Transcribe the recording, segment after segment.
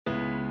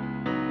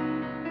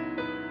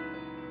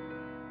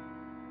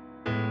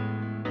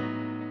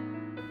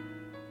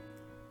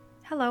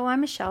Hello,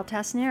 I'm Michelle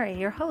Tassinari,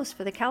 your host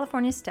for the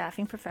California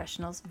Staffing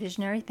Professionals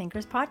Visionary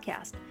Thinkers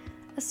podcast,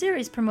 a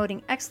series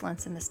promoting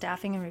excellence in the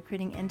staffing and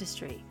recruiting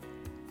industry.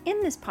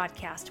 In this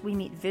podcast, we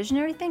meet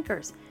visionary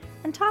thinkers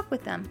and talk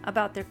with them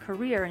about their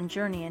career and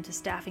journey into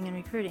staffing and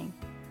recruiting.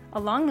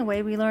 Along the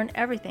way, we learn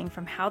everything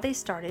from how they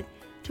started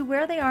to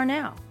where they are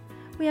now.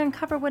 We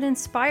uncover what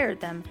inspired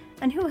them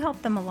and who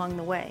helped them along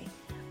the way.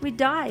 We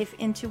dive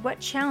into what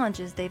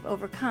challenges they've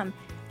overcome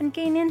and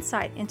gain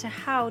insight into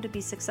how to be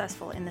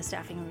successful in the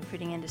staffing and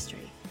recruiting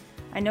industry.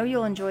 I know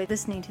you'll enjoy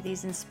listening to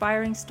these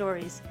inspiring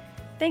stories.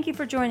 Thank you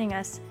for joining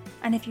us,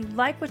 and if you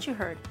like what you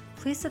heard,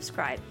 please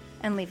subscribe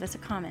and leave us a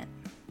comment.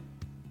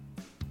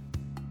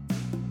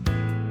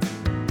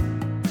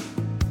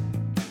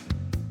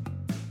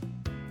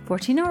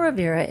 Fortino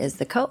Rivera is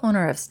the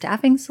co-owner of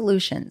Staffing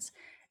Solutions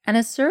and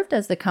has served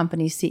as the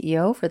company's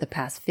CEO for the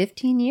past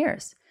 15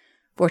 years.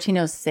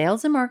 Fortino's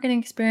sales and marketing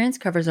experience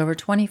covers over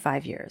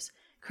 25 years.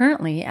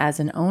 Currently as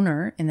an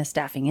owner in the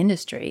staffing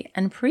industry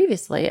and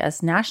previously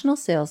as national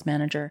sales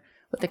manager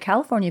with a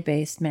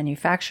California-based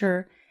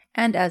manufacturer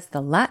and as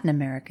the Latin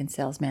American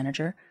sales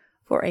manager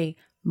for a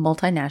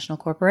multinational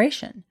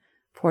corporation.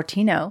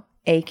 Fortino,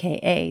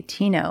 aka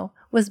Tino,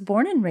 was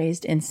born and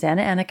raised in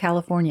Santa Ana,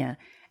 California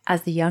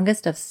as the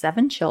youngest of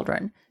 7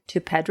 children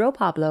to Pedro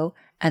Pablo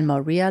and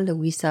Maria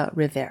Luisa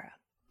Rivera.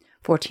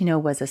 Fortino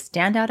was a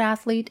standout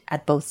athlete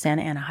at both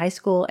Santa Ana High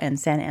School and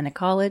Santa Ana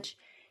College.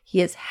 He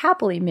is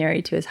happily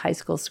married to his high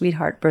school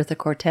sweetheart, Bertha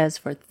Cortez,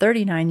 for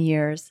 39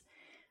 years.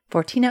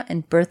 Fortino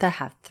and Bertha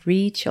have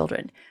 3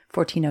 children,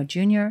 Fortino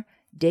Jr.,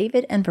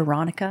 David, and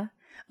Veronica,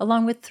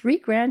 along with 3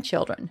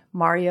 grandchildren,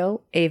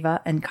 Mario,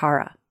 Ava, and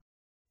Cara.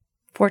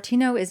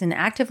 Fortino is an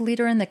active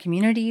leader in the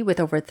community with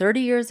over 30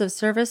 years of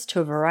service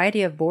to a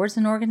variety of boards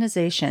and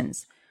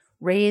organizations.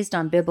 Raised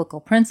on biblical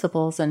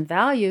principles and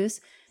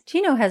values,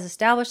 Tino has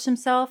established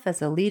himself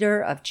as a leader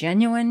of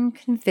genuine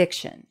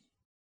conviction.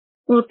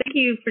 Well, thank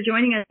you for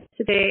joining us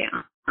today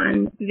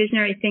on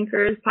Visionary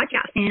Thinkers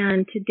podcast.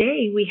 And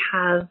today we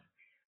have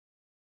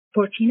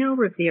Fortino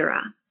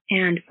Rivera.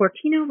 And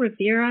Fortino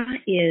Rivera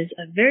is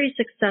a very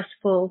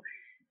successful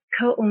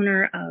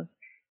co-owner of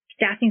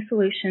Staffing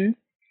Solutions,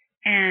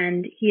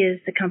 and he is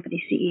the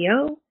company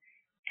CEO,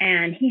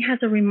 and he has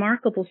a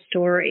remarkable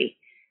story.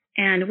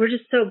 And we're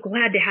just so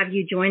glad to have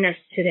you join us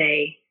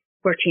today,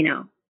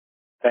 Fortino.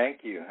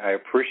 Thank you. I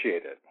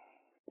appreciate it.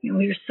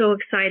 We're so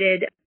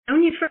excited. I've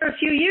known you for a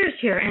few years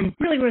here, and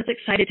really was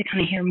excited to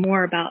kind of hear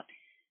more about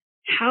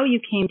how you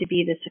came to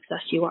be the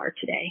success you are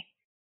today.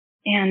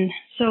 And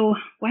so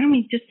why don't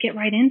we just get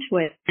right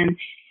into it? And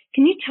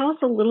can you tell us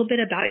a little bit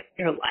about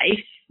your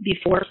life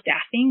before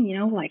staffing,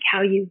 like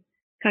how you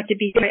got to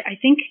be, I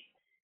think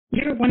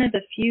you're one of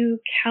the few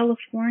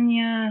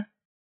California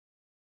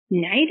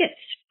natives,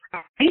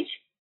 right?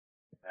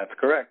 That's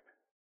correct.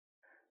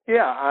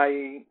 Yeah,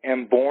 I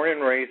am born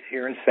and raised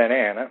here in Santa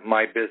Ana.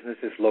 My business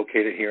is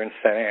located here in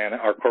Santa Ana,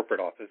 our corporate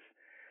office.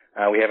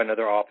 We have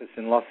another office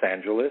in Los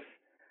Angeles.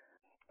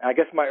 I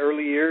guess my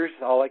early years,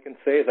 all I can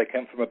say is I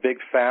come from a big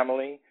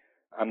family.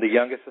 I'm the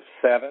youngest of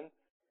 7.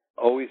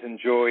 Always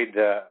enjoyed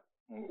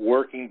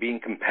working, being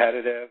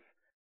competitive.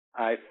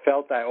 I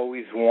felt I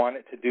always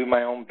wanted to do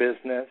my own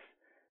business.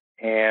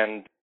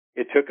 And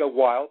it took a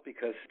while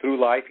because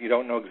through life you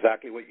don't know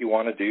exactly what you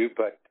want to do,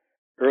 but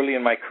early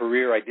in my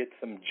career, I did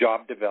some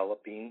job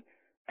developing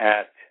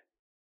at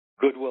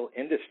Goodwill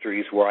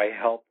Industries where I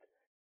helped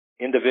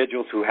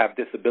individuals who have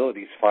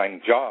disabilities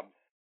find jobs.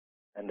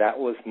 And that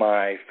was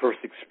my first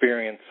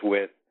experience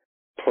with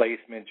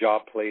placement,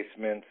 job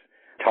placements,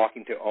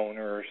 talking to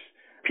owners,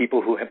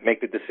 people who make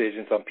the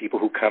decisions on people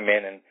who come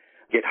in and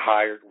get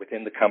hired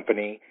within the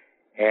company.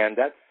 And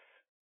that's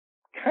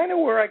kind of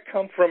where I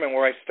come from and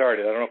where I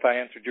started. I don't know if I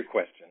answered your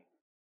question.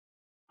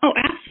 Oh,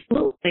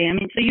 absolutely. I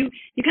mean, so you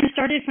kind of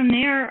started from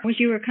there, was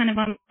you were kind of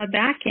on the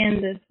back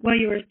end of, well,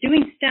 you were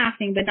doing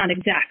staffing, but not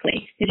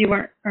exactly, because you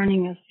weren't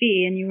earning a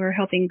fee and you were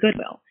helping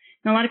Goodwill.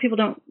 And a lot of people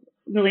don't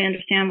really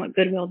understand what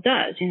Goodwill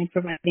does,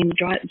 providing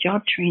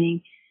job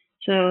training.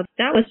 So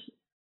that was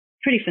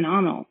pretty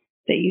phenomenal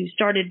that you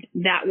started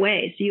that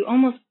way. So you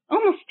almost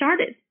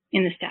started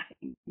in the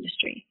staffing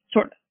industry,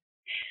 sort of.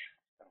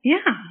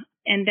 Yeah.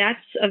 And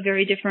that's a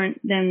very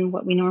different than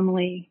what we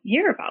normally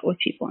hear about with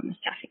people in the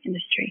staffing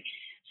industry.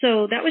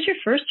 So that was your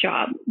first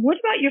job. What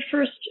about your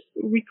first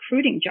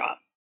recruiting job?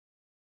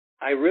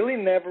 I really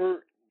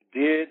never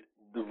did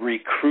the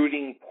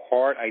recruiting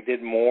part. I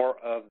did more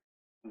of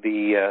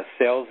the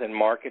sales and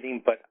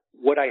marketing. But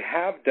what I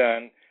have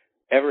done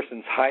ever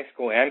since high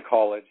school and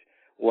college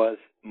was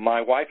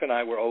my wife and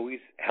I were always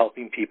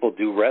helping people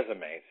do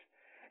resumes.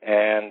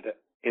 And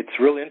it's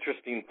real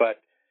interesting,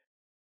 but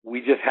we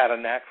just had a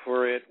knack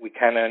for it. We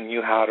kind of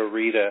knew how to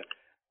read a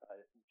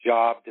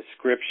job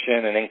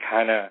description and then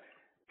kind of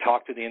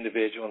talk to the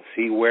individual and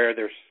see where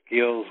their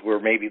skills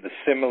were maybe the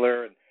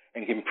similar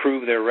and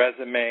improve their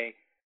resume.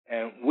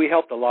 And we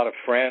helped a lot of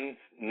friends,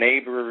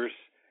 neighbors,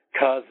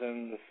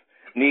 cousins,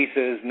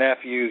 nieces,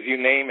 nephews, you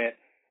name it.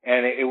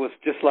 And it was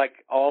just like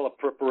all a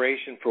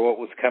preparation for what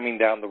was coming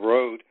down the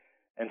road.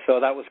 And so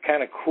that was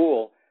kind of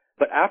cool.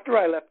 But after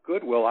I left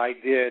Goodwill, I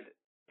did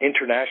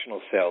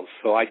international sales.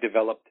 So I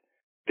developed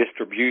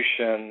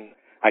distribution.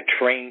 I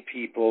trained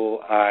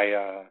people.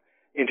 I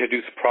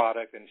introduced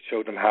product and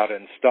showed them how to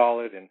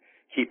install it and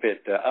keep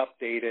it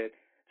updated.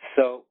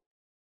 So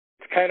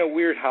it's kind of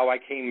weird how I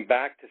came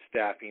back to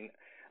staffing.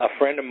 A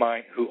friend of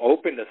mine who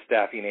opened a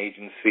staffing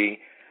agency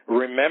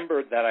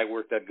remembered that I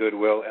worked at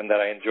Goodwill and that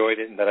I enjoyed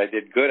it and that I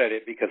did good at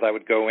it, because I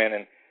would go in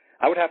and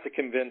I would have to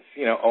convince,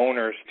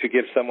 owners to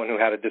give someone who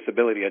had a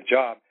disability a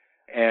job.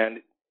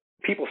 And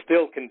people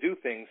still can do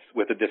things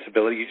with a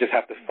disability. You just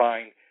have to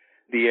find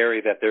the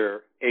area that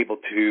they're able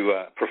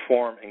to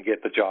perform and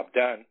get the job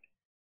done.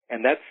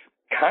 And that's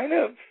kind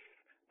of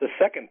the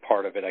second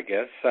part of it, I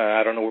guess.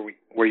 I don't know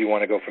where you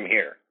want to go from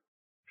here.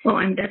 Well,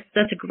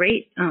 that's a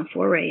great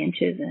foray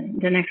into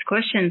the next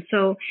question.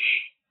 So,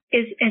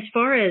 as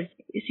far as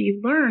you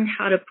learn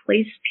how to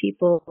place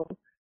people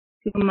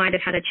who might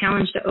have had a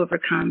challenge to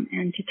overcome,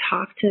 and to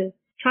talk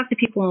to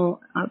people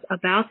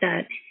about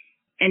that,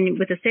 and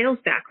with a sales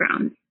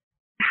background,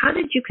 how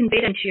did you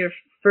convey that to your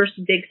first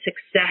big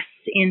success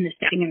in the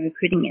staffing and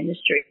recruiting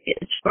industry?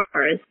 As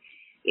far as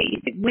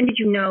when did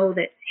you know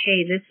that,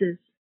 hey,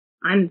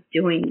 I'm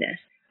doing this.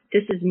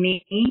 This is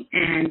me,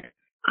 and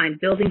I'm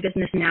building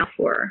business now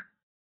for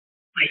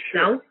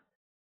myself?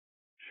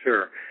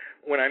 Sure.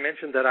 When I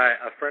mentioned that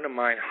a friend of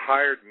mine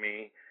hired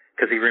me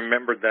because he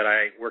remembered that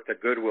I worked at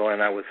Goodwill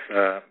and I was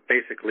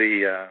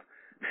basically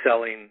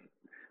selling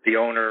the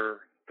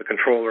owner, the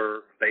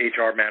controller, the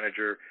HR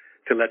manager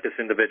to let this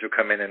individual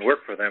come in and work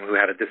for them who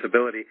had a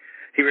disability.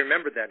 He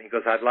remembered that, and he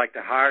goes, I'd like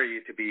to hire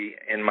you to be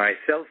in my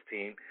sales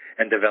team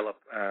and develop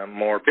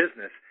more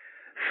business.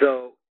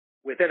 So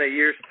within a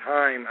year's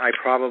time, I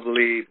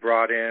probably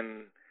brought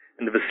in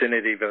the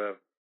vicinity of,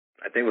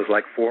 I think it was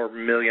like $4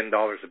 million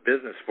of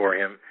business for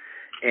him.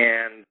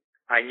 And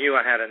I knew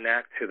I had a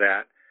knack to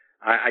that.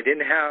 I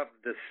didn't have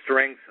the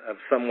strength of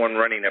someone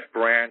running a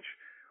branch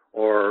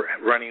or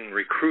running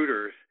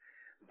recruiters,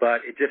 but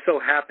it just so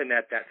happened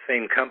at that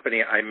same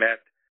company I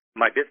met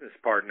my business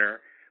partner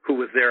who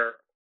was there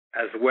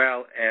as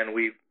well, and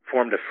we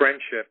formed a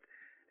friendship.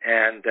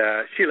 And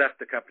she left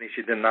the company.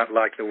 She did not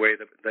like the way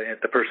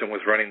the person was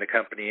running the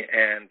company.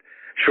 And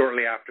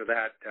shortly after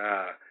that,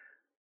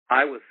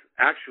 I was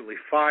actually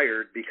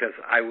fired because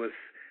I was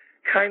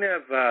kind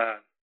of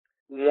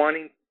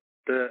wanting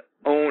the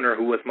owner,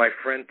 who was my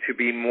friend, to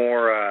be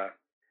more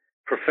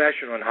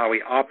professional in how he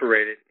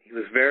operated. He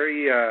was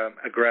very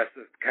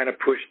aggressive, kind of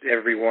pushed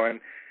everyone,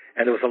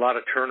 and there was a lot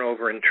of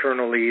turnover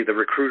internally. The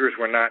recruiters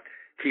were not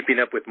keeping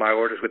up with my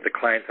orders with the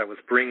clients I was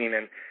bringing.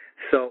 And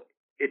so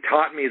it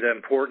taught me the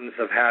importance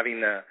of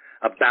having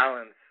a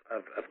balance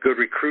of good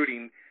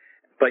recruiting,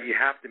 but you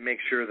have to make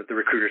sure that the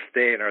recruiters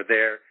stay and are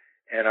there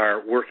and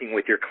are working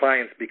with your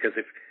clients, because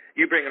if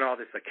you bring in all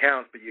this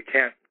accounts but you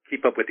can't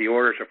keep up with the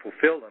orders or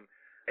fulfill them,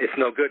 it's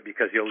no good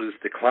because you'll lose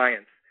the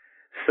clients.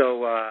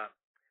 So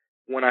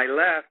when I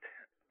left,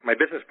 my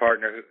business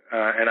partner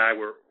and I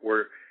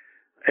were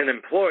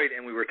unemployed,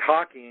 and we were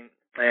talking,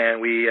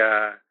 and we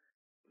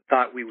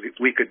thought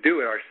we could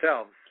do it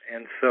ourselves.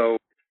 And so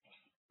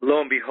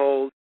lo and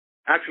behold,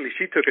 actually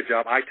she took a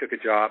job, I took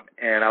a job,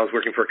 and I was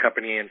working for a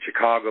company in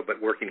Chicago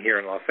but working here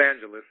in Los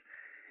Angeles.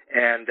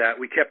 And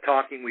we kept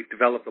talking. We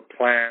developed a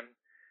plan,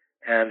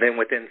 and then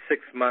within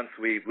 6 months,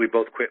 we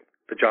both quit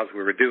the jobs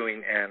we were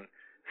doing and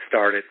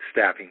started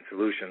Staffing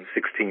Solutions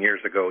 16 years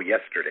ago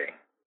yesterday.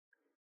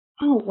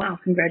 Oh, wow.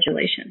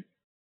 Congratulations.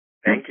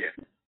 Thank you.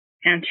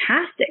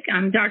 Fantastic.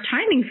 Our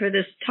timing for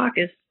this talk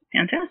is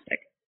fantastic.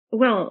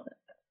 Well,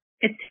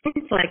 it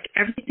seems like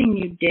everything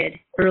you did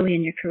early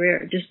in your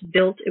career just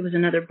it was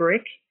another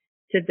brick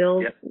to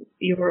build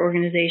your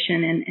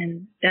organization,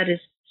 and that is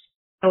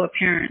so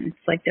apparent.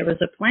 It's like there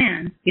was a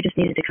plan. You just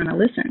needed to kind of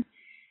listen.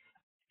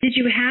 Did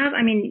you have,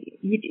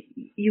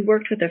 you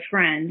worked with a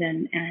friend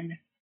and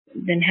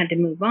then had to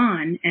move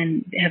on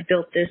and have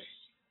built this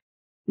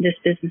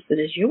business that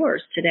is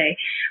yours today.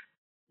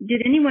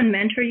 Did anyone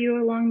mentor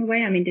you along the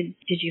way? Did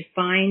you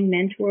find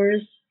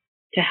mentors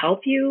to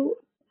help you?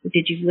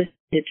 Did you listen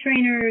to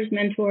trainers,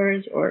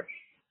 mentors, or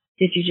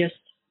did you just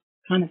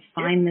kind of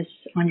find this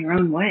on your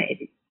own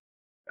way?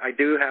 I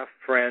do have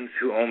friends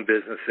who own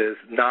businesses,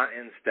 not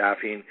in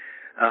staffing.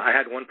 I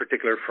had one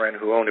particular friend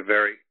who owned a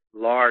very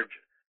large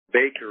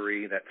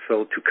bakery that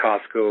sold to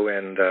Costco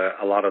and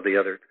a lot of the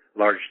other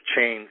large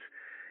chains.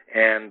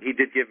 And he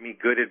did give me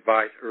good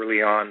advice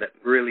early on that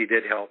really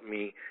did help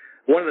me.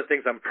 One of the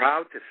things I'm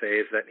proud to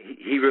say is that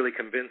he really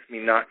convinced me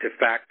not to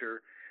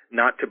factor,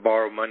 not to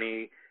borrow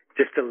money,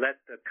 just to let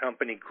the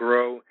company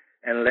grow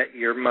and let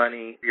your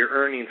money, your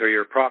earnings or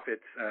your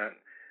profits,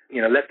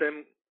 let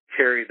them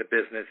carry the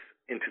business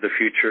into the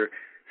future.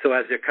 So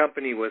as your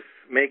company was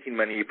making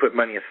money, you put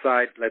money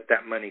aside, let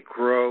that money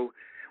grow.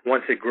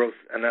 Once it grows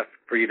enough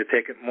for you to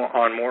take it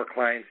on more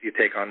clients, you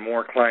take on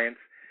more clients.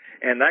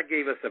 And that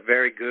gave us a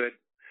very good,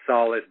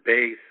 solid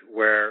base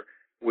where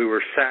we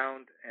were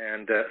sound.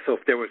 And so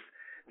if there was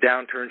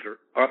downturns or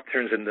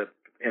upturns in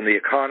the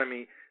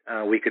economy,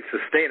 we could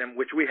sustain them,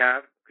 which we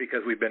have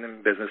because we've been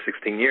in business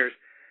 16 years.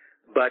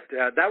 But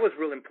that was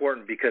real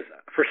important because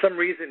for some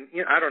reason,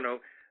 I don't know,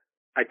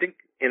 I think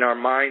in our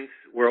minds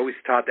we're always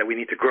taught that we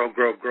need to grow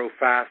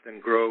fast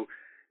and grow,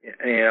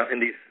 in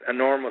these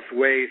enormous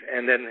ways.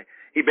 And then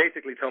he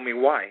basically told me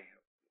why.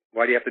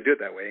 Why do you have to do it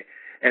that way?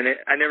 And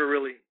I never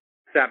really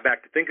sat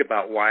back to think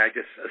about why. I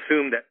just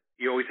assumed that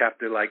you always have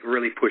to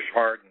really push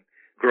hard and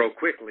grow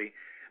quickly.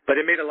 But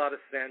it made a lot of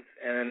sense,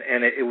 and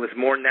it was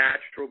more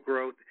natural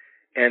growth.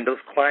 And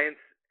those clients,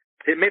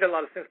 it made a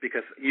lot of sense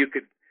because you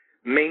could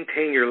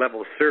maintain your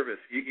level of service.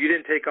 You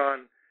didn't take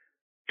on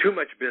too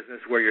much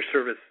business where your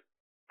service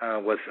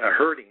was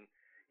hurting.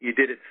 You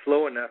did it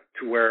slow enough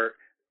to where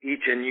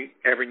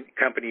every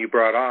company you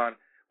brought on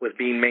was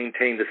being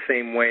maintained the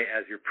same way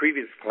as your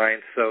previous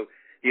clients, so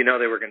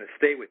they were going to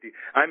stay with you.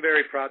 I'm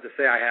very proud to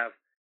say I have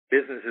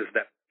businesses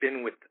that have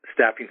been with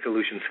Staffing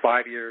Solutions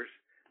 5 years,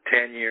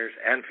 10 years,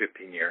 and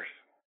 15 years.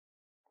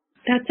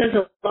 That says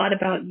a lot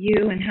about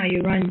you and how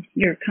you run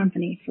your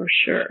company, for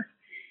sure.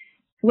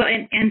 Well,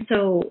 and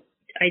so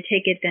I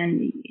take it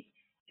then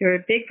you're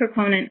a big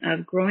proponent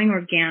of growing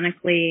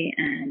organically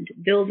and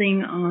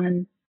building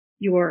on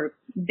your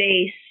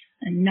base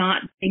and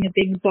not being a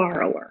big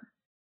borrower.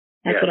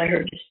 That's what I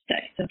heard you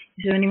say.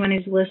 So anyone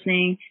who's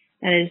listening,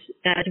 that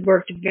has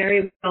worked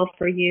very well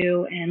for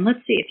you. And let's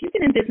see, if you've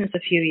been in business a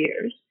few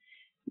years,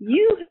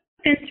 you have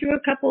been through a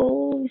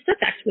couple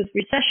setbacks with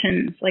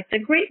recessions, like the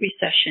Great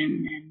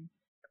Recession,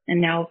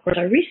 and now, of course,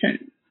 our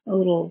recent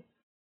little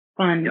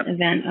fun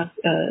event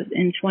of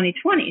in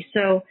 2020.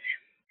 So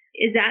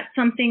is that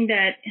something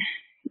that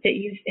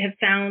you have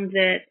found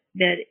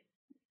that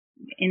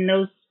in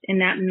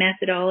that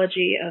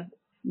methodology of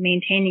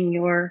maintaining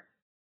your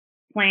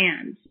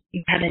plans,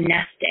 you had a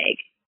nest egg?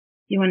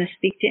 You want to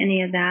speak to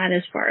any of that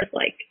as far as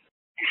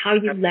how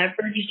you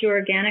leveraged your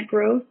organic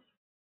growth?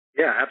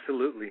 Yeah,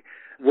 absolutely.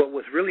 What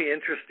was really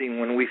interesting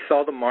when we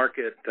saw the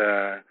market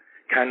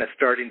kind of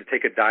starting to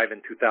take a dive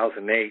in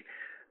 2008,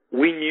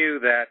 we knew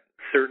that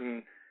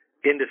certain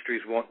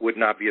industries would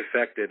not be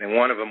affected, and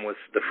one of them was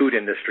the food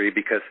industry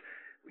because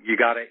you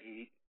got to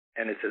eat,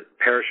 and it's a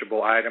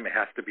perishable item. It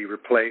has to be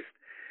replaced.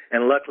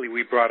 And luckily,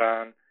 we brought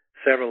on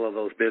several of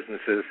those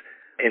businesses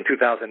in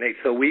 2008.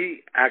 So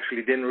we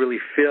actually didn't really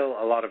feel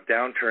a lot of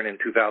downturn in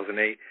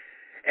 2008.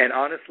 And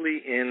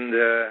honestly, in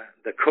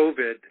the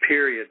COVID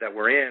period that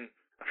we're in,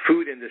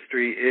 food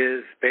industry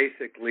is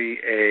basically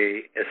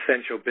a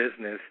essential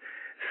business.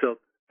 So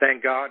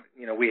thank God,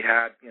 we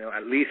had,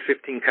 at least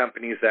 15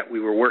 companies that we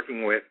were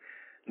working with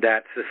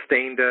that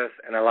sustained us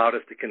and allowed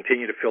us to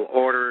continue to fill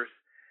orders.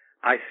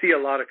 I see a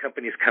lot of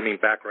companies coming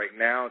back right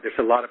now. There's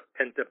a lot of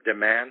pent-up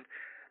demand.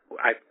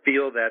 I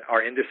feel that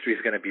our industry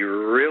is going to be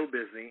real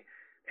busy.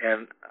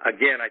 And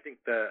again, I think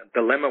the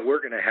dilemma we're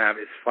going to have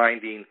is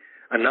finding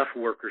enough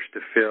workers to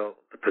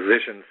fill the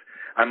positions.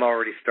 I'm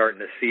already starting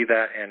to see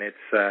that, and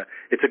it's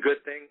a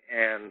good thing,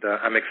 and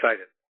I'm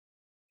excited.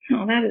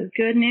 Well, that is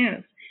good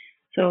news.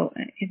 So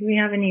if we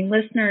have any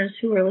listeners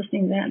who are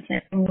listening to that and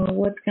saying, well,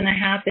 what's going to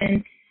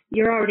happen?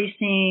 You're already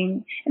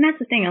seeing, and that's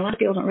the thing, a lot of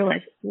people don't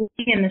realize, we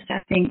in the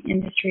staffing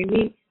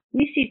industry,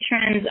 we see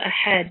trends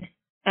ahead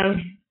of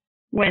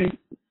when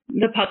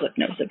the public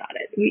knows about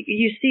it.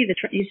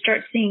 You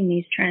start seeing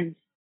these trends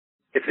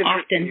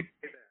often.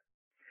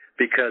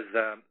 Because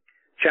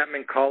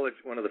Chapman College,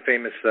 one of the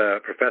famous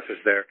professors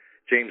there,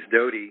 James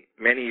Doty,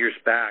 many years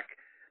back,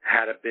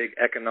 had a big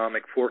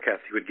economic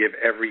forecast he would give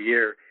every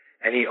year,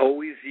 and he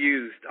always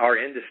used our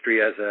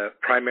industry as a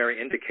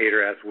primary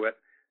indicator as what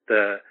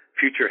the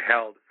future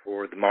held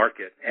for the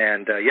market.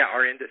 And,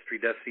 our industry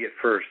does see it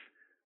first,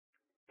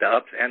 the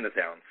ups and the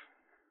downs.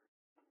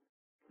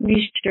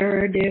 We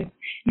sure do.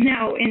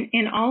 Now,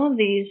 in all of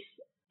these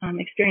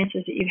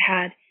experiences that you've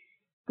had,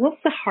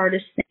 what's the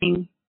hardest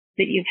thing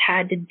that you've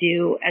had to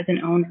do as an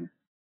owner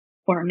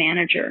or a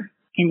manager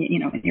in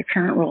your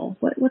current role?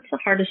 What's the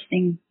hardest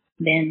thing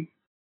been?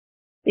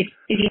 If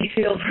you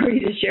feel free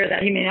to share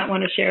that, you may not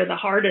want to share the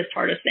hardest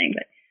thing,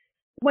 but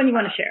what do you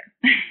want to share?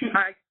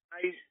 I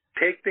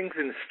take things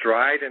in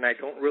stride, and I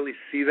don't really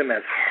see them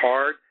as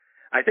hard.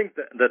 I think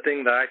the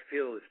thing that I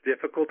feel is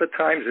difficult at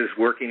times is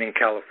working in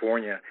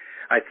California.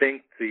 I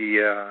think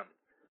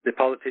the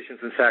politicians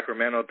in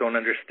Sacramento don't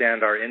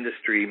understand our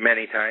industry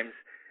many times,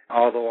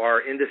 although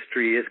our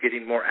industry is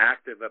getting more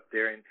active up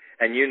there,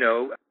 and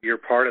you're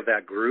part of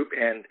that group,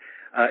 and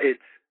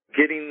it's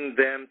getting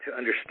them to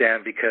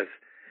understand because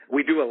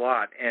we do a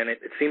lot, and it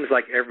seems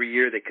like every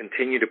year they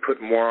continue to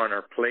put more on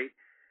our plate.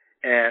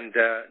 And,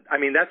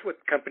 that's what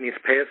companies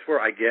pay us for.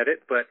 I get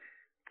it, but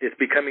it's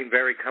becoming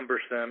very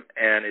cumbersome,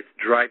 and it's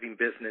driving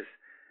business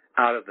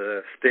out of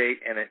the state,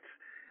 and it's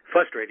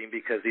frustrating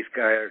because these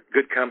guys are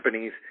good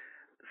companies.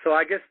 So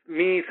I guess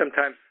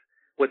sometimes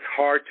what's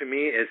hard to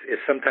me is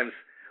sometimes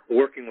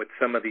working with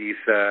some of these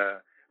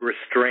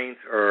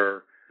restraints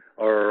or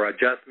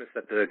adjustments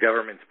that the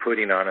government's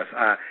putting on us.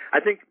 I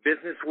think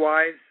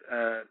business-wise,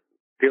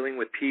 dealing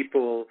with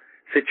people,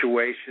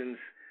 situations,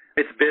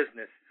 it's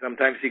business.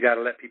 Sometimes you got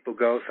to let people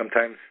go.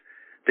 Sometimes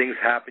things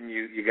happen.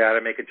 You got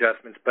to make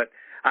adjustments. But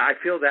I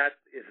feel that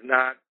is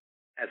not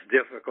as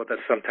difficult as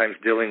sometimes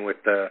dealing with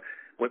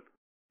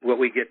what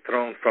we get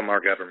thrown from our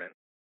government.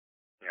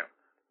 Yeah.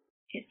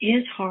 It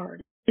is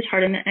hard. It's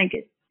hard, and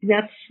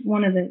that's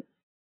one of a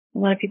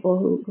lot of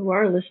people who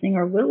are listening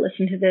or will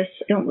listen to this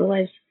don't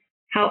realize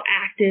how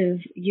active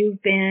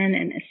you've been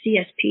and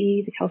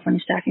CSP, the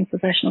California Staffing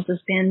Professionals, has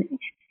been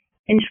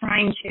in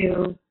trying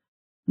to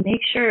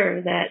make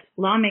sure that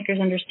lawmakers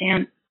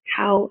understand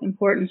how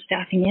important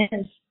staffing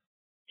is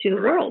to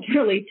the world,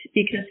 really,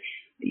 because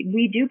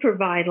we do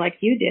provide, like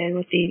you did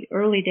with the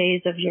early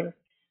days of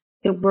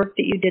the work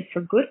that you did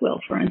for Goodwill,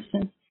 for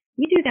instance.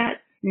 We do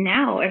that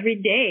now every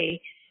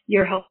day.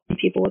 You're helping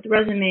people with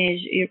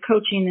resumes. You're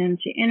coaching them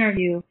to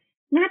interview,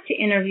 not to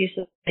interview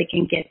so they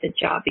can get the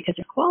job because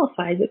they're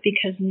qualified, but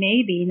because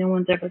maybe no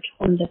one's ever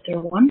told them that they're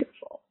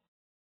wonderful.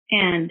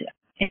 And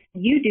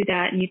you do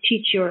that, and you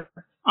teach your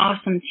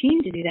awesome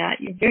team to do that.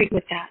 You're very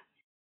good at that.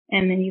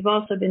 And then you've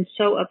also been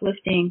so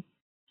uplifting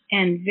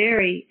and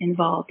very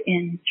involved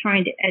in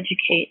trying to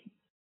educate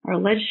our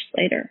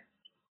legislator.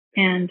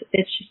 And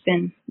it's just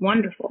been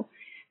wonderful.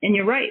 And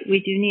you're right.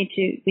 We need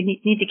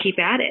to keep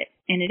at it.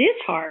 And it is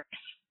hard.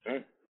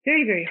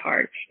 Very, very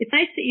hard. It's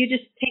nice that you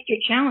just take your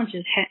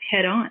challenges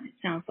head on, it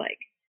sounds like,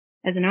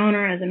 as an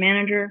owner, as a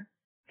manager,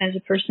 as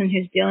a person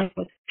who's dealing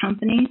with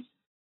companies.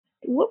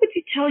 What would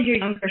you tell your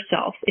younger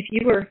self if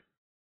you were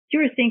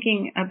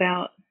thinking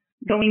about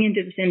going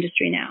into this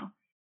industry now?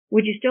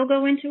 Would you still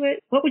go into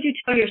it? What would you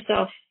tell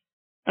yourself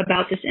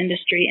about this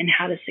industry and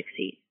how to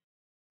succeed?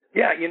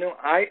 Yeah,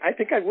 I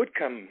think I would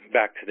come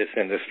back to this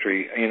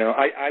industry.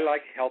 I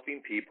like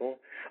helping people,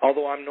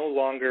 although I'm no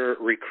longer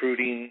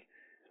recruiting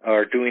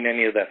or doing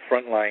any of that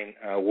frontline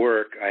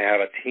work. I have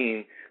a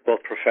team, both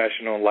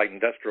professional and light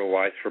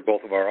industrial-wise, for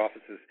both of our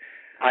offices.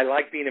 I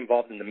like being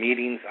involved in the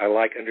meetings. I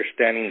like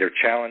understanding their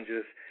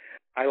challenges.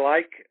 I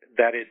like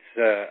that it's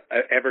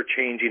an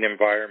ever-changing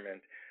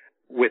environment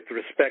with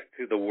respect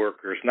to the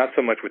workers, not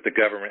so much with the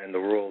government and the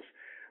rules.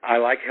 I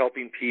like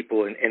helping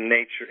people in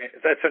nature.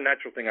 That's a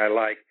natural thing I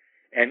like.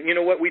 And you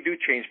know what? We do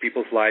change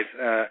people's lives.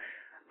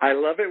 I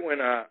love it when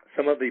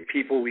some of the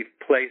people we've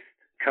placed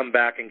come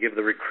back and give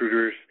the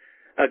recruiters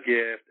a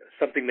gift,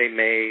 something they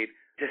made,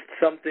 just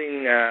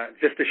something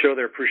just to show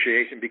their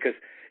appreciation, because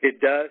it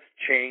does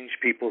change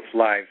people's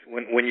lives.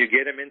 When you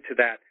get them into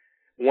that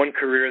one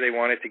career they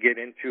wanted to get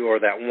into, or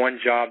that one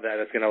job that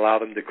is going to allow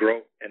them to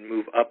grow and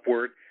move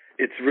upward,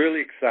 it's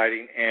really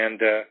exciting. And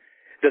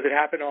does it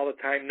happen all the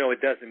time? No,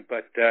 it doesn't.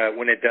 But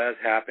when it does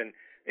happen,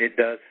 it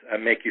does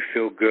make you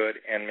feel good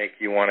and make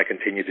you want to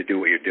continue to do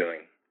what you're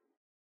doing.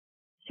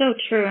 So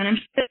true. And I'm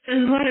sure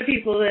there's a lot of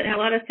people that have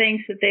a lot of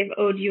things that they've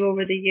owed you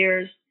over the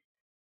years.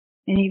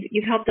 And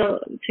you've helped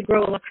to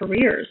grow a lot of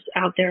careers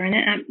out there.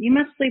 And you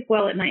must sleep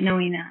well at night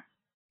knowing that.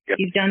 Yep.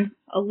 You've done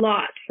a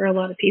lot for a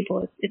lot of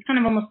people. It's kind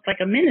of almost like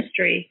a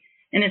ministry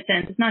in a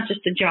sense. It's not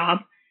just a job.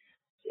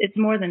 It's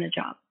more than a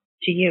job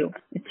to you,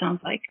 it sounds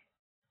like,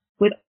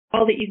 with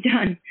all that you've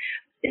done.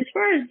 As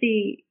far as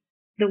the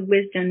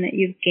wisdom that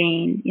you've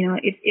gained,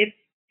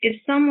 if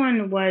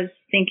someone was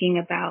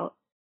thinking about,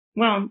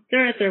 well,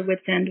 they're at their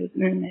wit's end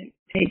and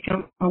they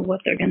don't know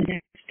what they're going to do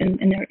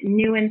next, and they're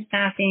new in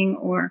staffing,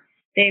 or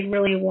they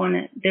really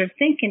they're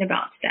thinking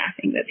about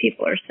staffing, but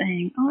people are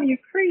saying, oh, you're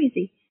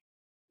crazy.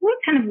 What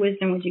kind of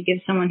wisdom would you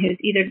give someone who's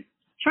either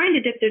trying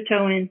to dip their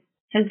toe in,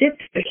 has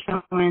dipped their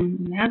toe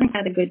in, and hasn't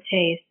had a good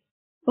taste?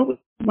 What would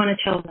you want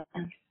to tell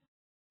them?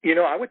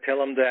 I would tell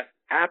them that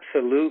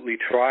absolutely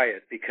try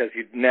it, because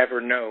you'd never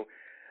know.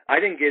 I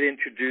didn't get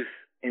introduced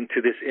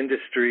into this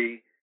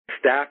industry,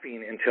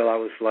 staffing, until I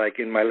was like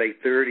in my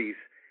late 30s.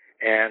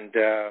 And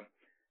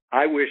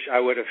I wish I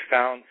would have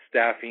found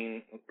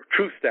staffing,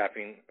 true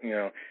staffing,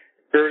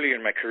 earlier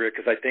in my career,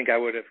 because I think I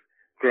would have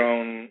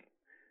grown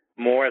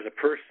more as a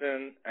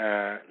person.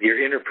 Your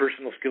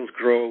interpersonal skills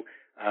grow,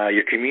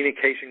 your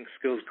communication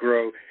skills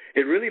grow.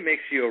 It really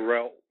makes you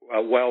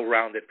a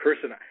well-rounded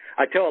person.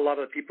 I tell a lot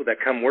of the people that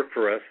come work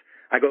for us,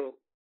 I go,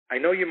 I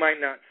know you might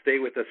not stay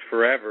with us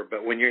forever,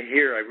 but when you're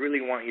here, I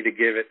really want you to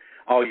give it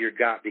all you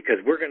got, because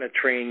we're going to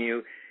train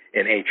you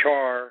in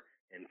HR,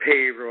 in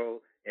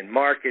payroll, in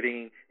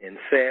marketing, in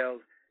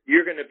sales.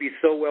 You're going to be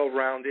so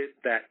well-rounded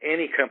that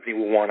any company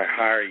will want to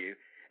hire you.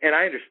 And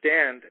I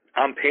understand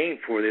I'm paying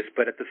for this,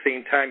 but at the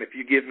same time, if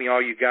you give me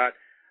all you got,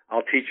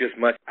 I'll teach you as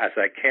much as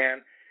I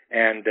can,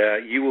 and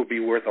you will be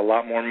worth a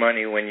lot more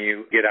money when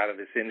you get out of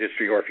this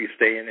industry, or if you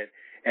stay in it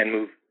and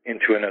move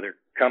into another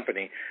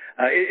company.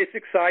 It's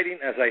exciting,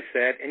 as I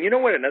said. And you know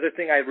what? Another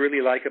thing I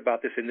really like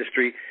about this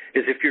industry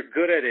is if you're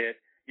good at it,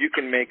 you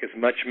can make as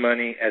much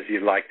money as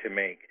you'd like to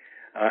make.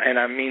 And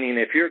I'm meaning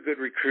if you're a good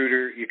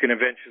recruiter, you can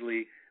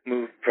eventually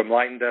move from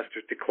light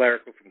industrial to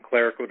clerical, from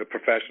clerical to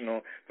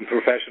professional, from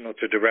professional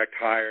to direct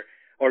hire,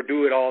 or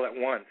do it all at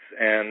once.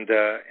 And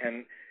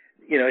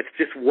it's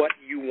just what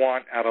you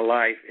want out of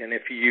life. And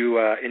if you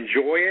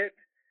enjoy it,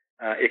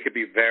 it could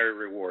be very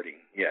rewarding.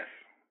 Yes.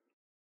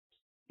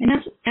 And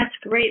that's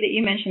great that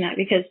you mentioned that,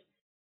 because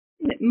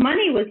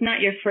money was not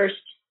your first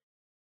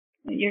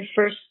thing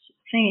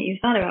that you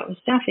thought about with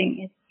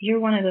staffing. You're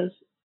one of those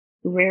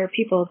rare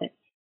people that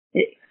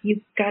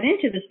you got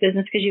into this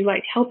business because you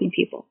liked helping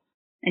people.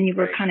 and you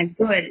were Right. kind of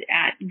good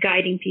at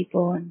guiding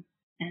people and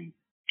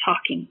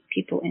talking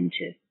people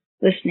into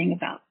listening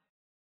about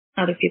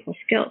other people's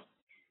skills.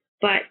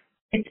 But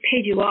it's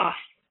paid you off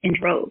in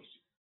droves.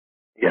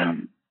 Yeah.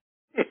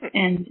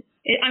 And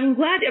I'm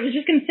glad, I was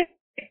just going to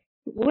say,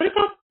 what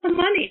about the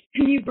money?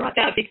 And you brought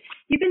that up.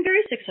 You've been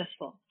very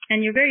successful,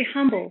 and you're very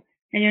humble,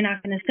 and you're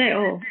not going to say,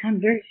 oh, I'm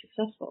very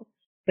successful.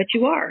 But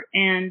you are,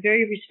 and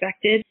very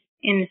respected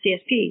in the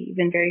CSP. You've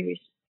been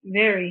very,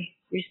 very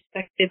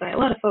respected by a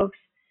lot of folks.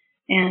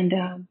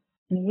 And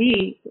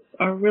we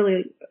are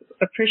really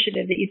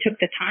appreciative that you took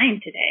the time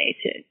today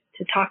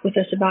to talk with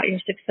us about your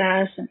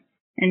success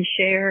and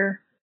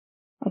share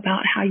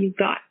about how you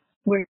got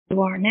where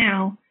you are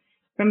now,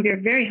 from your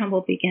very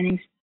humble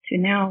beginnings to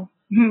now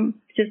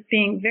just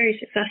being very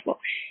successful.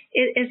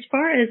 As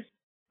far as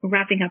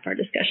wrapping up our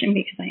discussion,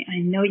 because I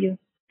know you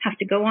have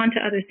to go on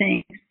to other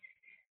things,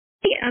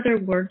 any other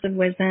words of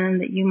wisdom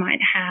that you might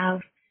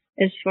have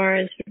as far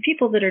as for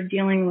people that are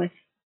dealing with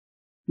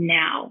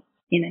now?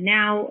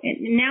 Now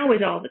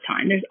is all the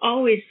time. There's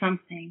always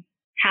something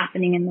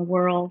happening in the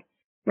world.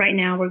 Right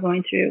now we're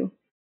going through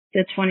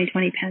the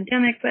 2020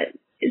 pandemic, but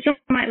someone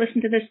might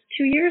listen to this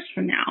 2 years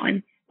from now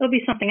and there'll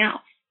be something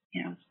else.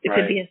 It Right.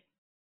 could be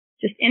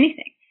just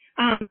anything.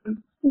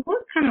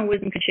 What kind of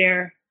wisdom could you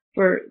share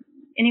for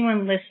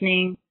anyone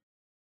listening?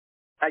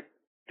 I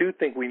do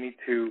think we need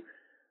to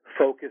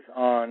focus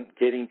on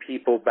getting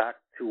people back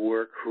to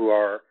work who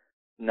are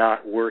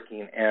not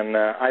working. And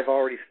I've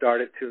already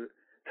started to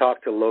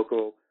talk to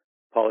local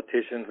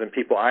politicians and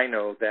people I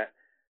know that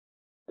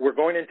we're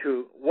going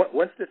into,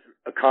 once this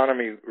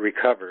economy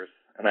recovers,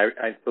 and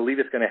I believe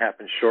it's going to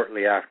happen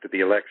shortly after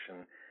the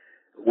election,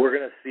 we're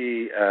going to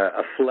see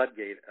a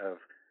floodgate of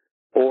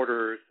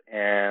orders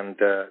and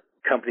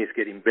companies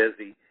getting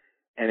busy,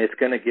 and it's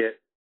going to get,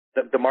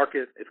 the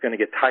market is going to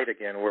get tight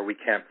again where we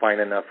can't find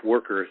enough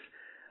workers.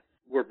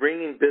 We're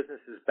bringing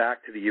businesses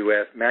back to the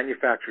U.S.,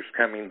 manufacturers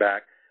coming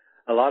back.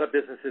 A lot of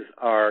businesses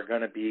are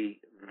going to be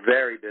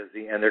very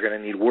busy, and they're going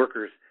to need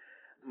workers.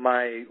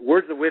 My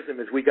words of wisdom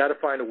is we got to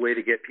find a way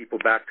to get people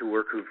back to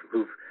work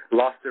who've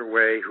lost their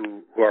way,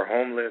 who are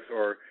homeless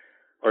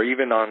or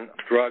even on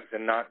drugs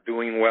and not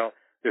doing well.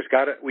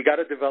 We got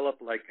to develop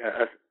like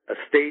a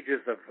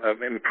stages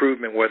of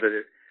improvement,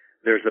 whether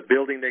there's a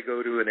building they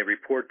go to and they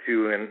report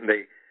to and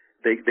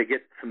they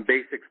get some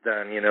basics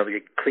done, they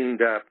get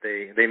cleaned up,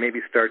 they maybe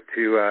start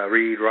to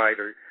read, write,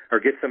 or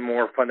get some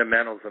more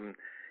fundamentals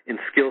in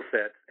skill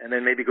sets, and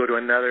then maybe go to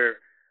another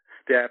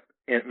step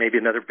in maybe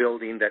another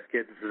building that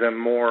gives them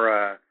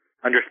more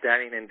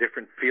understanding in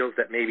different fields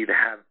that maybe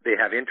they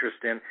have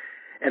interest in,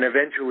 and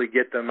eventually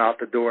get them out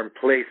the door in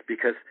place,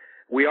 because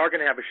we are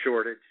going to have a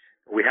shortage.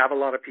 We have a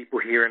lot of people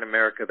here in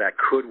America that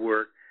could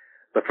work,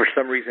 but for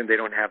some reason they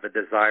don't have the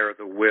desire or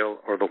the will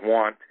or the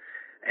want,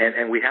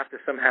 and we have to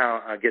somehow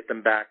get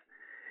them back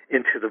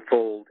into the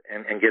fold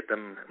and get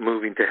them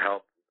moving to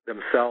help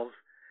themselves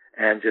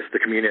and just the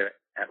community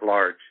at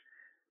large.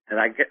 And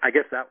I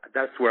guess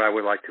that's where I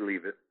would like to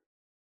leave it.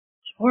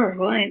 Sure.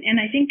 Well, and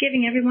I think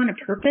giving everyone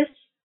a purpose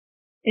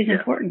is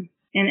important.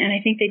 And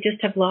I think they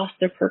just have lost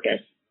their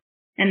purpose.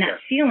 And that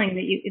feeling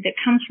that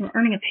comes from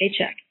earning a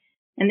paycheck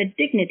and the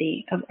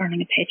dignity of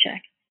earning a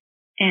paycheck.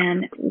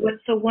 And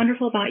what's so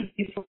wonderful about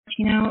you,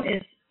 Fortino,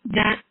 is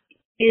that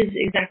is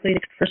exactly the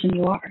person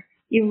you are.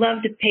 You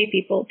love to pay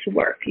people to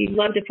work. You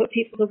love to put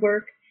people to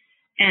work,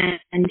 and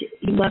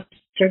you love to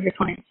serve your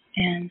clients.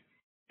 And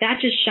that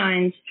just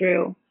shines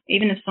through,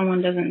 even if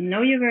someone doesn't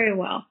know you very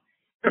well.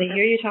 They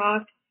hear you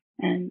talk,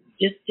 and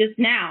just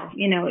now,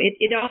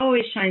 it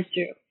always shines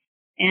through.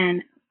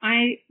 And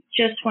I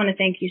just want to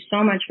thank you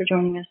so much for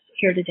joining us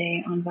here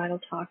today on Vital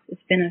Talks.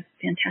 It's been a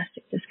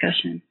fantastic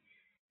discussion.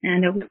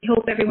 And we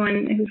hope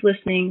everyone who's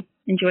listening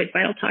enjoyed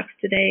Vital Talks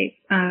today,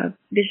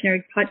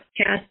 Visionary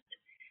Podcast.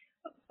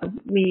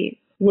 We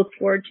look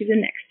forward to the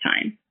next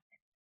time.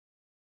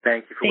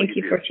 Thank you for Thank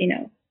you,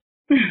 Fortino.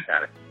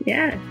 Got it.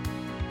 Yes.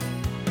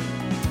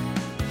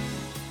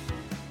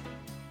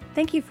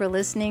 Thank you for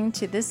listening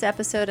to this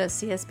episode of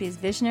CSP's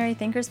Visionary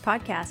Thinkers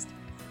Podcast.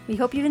 We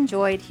hope you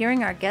enjoyed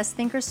hearing our guest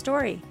thinker's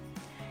story.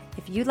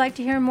 If you'd like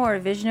to hear more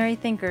visionary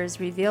thinkers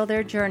reveal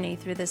their journey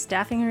through the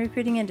staffing and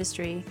recruiting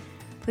industry,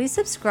 please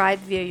subscribe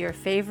via your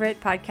favorite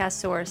podcast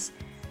source,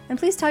 and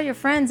please tell your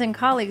friends and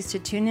colleagues to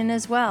tune in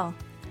as well.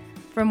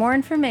 For more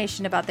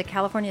information about the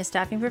California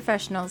Staffing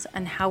Professionals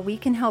and how we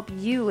can help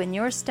you in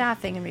your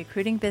staffing and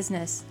recruiting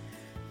business,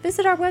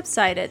 visit our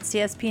website at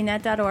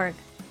cspnet.org.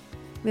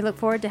 We look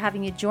forward to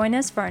having you join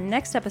us for our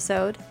next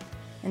episode.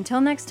 Until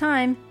next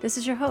time, this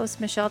is your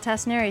host, Michelle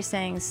Tasneri,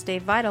 saying stay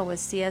vital with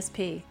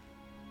CSP.